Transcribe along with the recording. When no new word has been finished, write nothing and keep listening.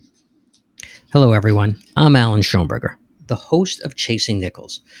Hello, everyone. I'm Alan Schoenberger, the host of Chasing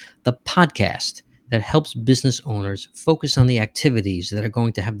Nichols, the podcast that helps business owners focus on the activities that are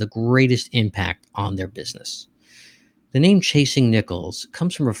going to have the greatest impact on their business. The name Chasing Nichols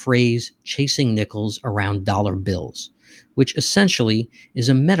comes from a phrase, chasing nickels around dollar bills, which essentially is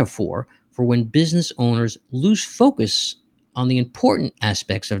a metaphor for when business owners lose focus on the important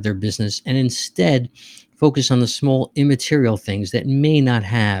aspects of their business and instead focus on the small immaterial things that may not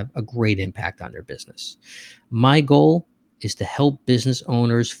have a great impact on their business. My goal is to help business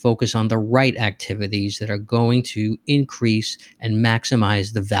owners focus on the right activities that are going to increase and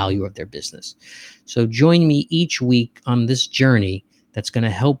maximize the value of their business. So join me each week on this journey that's going to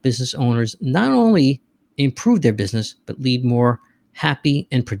help business owners not only improve their business, but lead more happy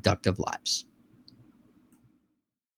and productive lives.